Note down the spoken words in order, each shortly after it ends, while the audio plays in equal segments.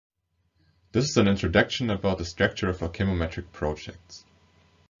This is an introduction about the structure of our chemometric projects.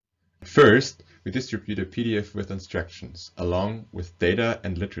 First, we distribute a PDF with instructions, along with data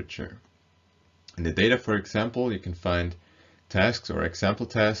and literature. In the data, for example, you can find tasks or example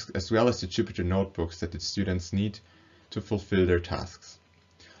tasks, as well as the Jupyter notebooks that the students need to fulfill their tasks.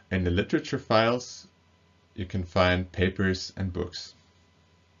 In the literature files, you can find papers and books.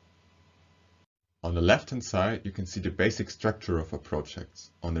 On the left-hand side, you can see the basic structure of our projects.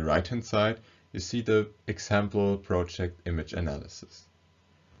 On the right-hand side, you see the example project image analysis.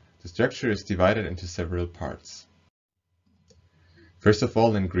 The structure is divided into several parts. First of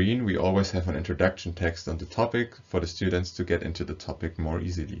all, in green, we always have an introduction text on the topic for the students to get into the topic more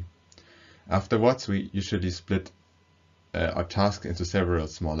easily. Afterwards, we usually split our task into several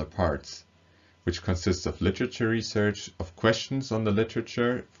smaller parts, which consists of literature research, of questions on the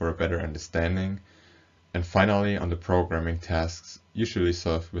literature for a better understanding, and finally on the programming tasks, usually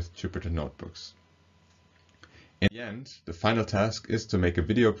solved with Jupyter notebooks. In the end, the final task is to make a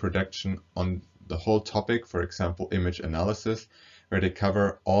video production on the whole topic, for example, image analysis, where they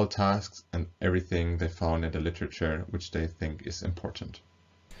cover all tasks and everything they found in the literature which they think is important.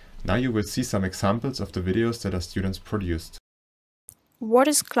 Now you will see some examples of the videos that our students produced. What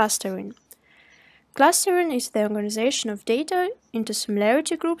is clustering? Clustering is the organization of data into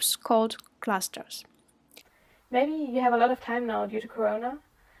similarity groups called clusters. Maybe you have a lot of time now due to Corona,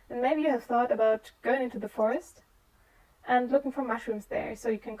 and maybe you have thought about going into the forest and looking for mushrooms there so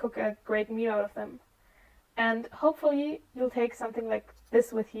you can cook a great meal out of them. And hopefully you'll take something like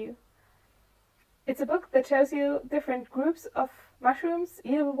this with you. It's a book that shows you different groups of mushrooms,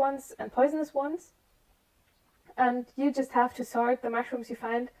 edible ones and poisonous ones. And you just have to sort the mushrooms you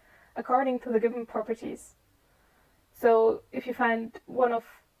find according to the given properties. So if you find one of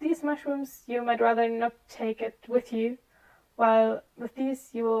these mushrooms, you might rather not take it with you, while with these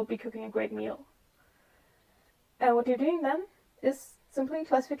you will be cooking a great meal. And what you're doing then is simply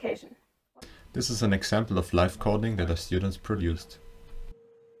classification. This is an example of live coding that our students produced.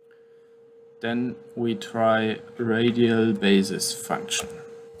 Then we try radial basis function,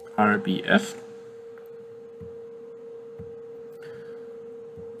 RBF.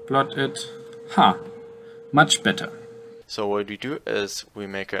 Plot it. Much better. So what we do is we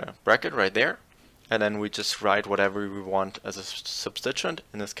make a bracket right there, and then we just write whatever we want as a substituent,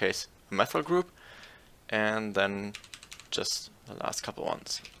 in this case a methyl group, and then just the last couple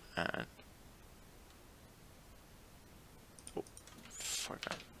ones. And oh,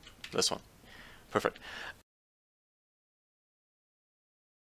 forgot this one. Perfect.